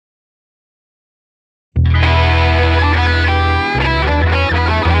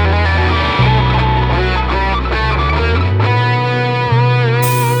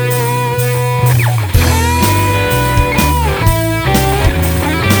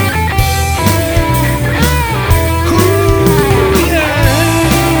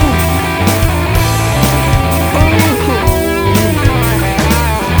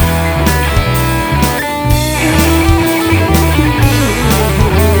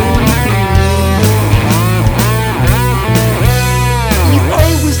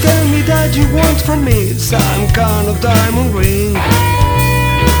some kind of diamond ring.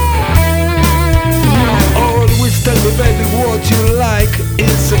 You always tell me, baby, what you like.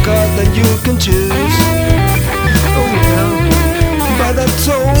 It's a card that you can choose. Oh yeah. But I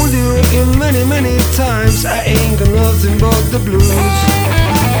told you in many, many times I ain't got nothing but the blues.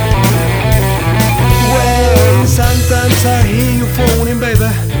 Well, sometimes I hear you phoning,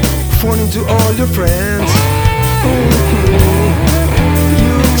 baby, phoning to all your friends.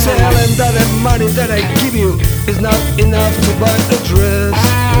 You tell them that the money that I give you is not enough to buy a dress.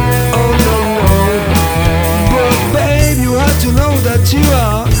 Oh no, no. But babe, you have to know that you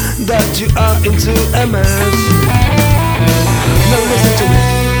are into a mess. Now listen to me.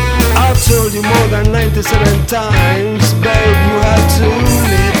 I've told you more than 97 times, babe, you have to leave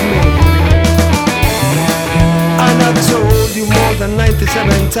me. And I've told you more than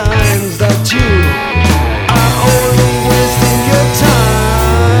 97 times that you are only wasting your time.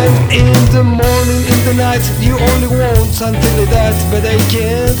 In the morning, in the night, you only want something like that, but I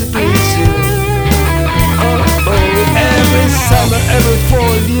can't please you. Oh, every summer, every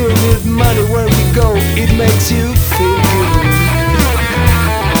fall, you need money where we go, it makes you feel good.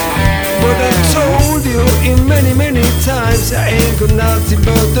 But I told you in many, many times I ain't got nothing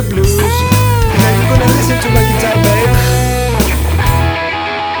but the blues. Now you're gonna listen to my guitar, babe.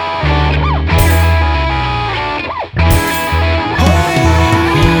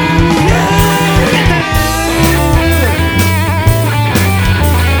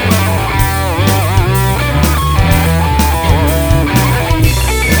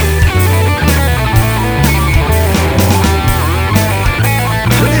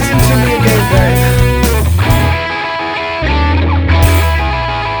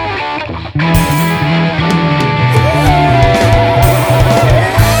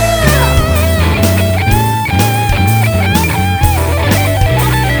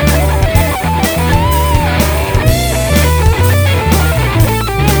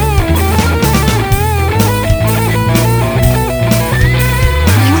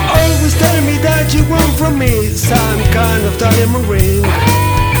 From me, some kind of diamond ring.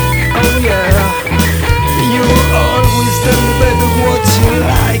 Oh yeah. You always tell me, baby, what you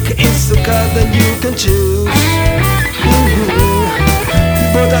like. It's the card that you can choose.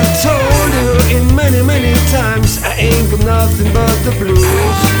 But I told you in many, many times I ain't got nothing but the blues.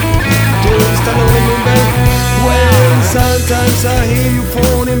 Do you understand what I mean, baby? Well, sometimes I hear you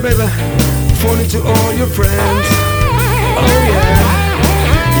phoning, baby, phoning to all your friends. Oh yeah.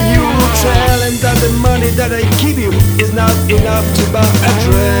 You tell them that the money that I give you is not enough to buy a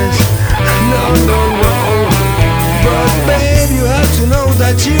dress. No, no, no. But babe, you have to know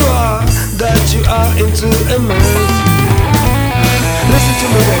that you are into a mess. Listen to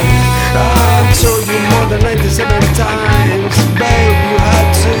me, babe. I've told you more than 97 times, babe, you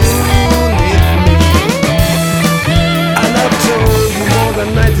had to leave me. And I've told you more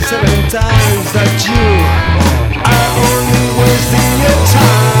than 97 times that you are only wasting your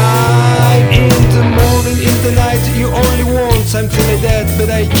time. In the morning, in the night, you only want something like that, but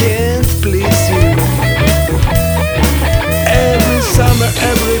I can't please you. Every summer,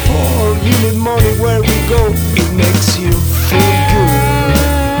 every fall, you need money where we go, it makes you feel good.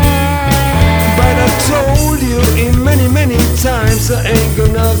 But I told you in many, many times I ain't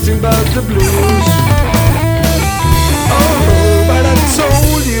got nothing but the blues. Oh, but I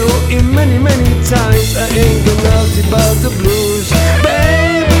told you in many, many times I ain't got nothing but the blues.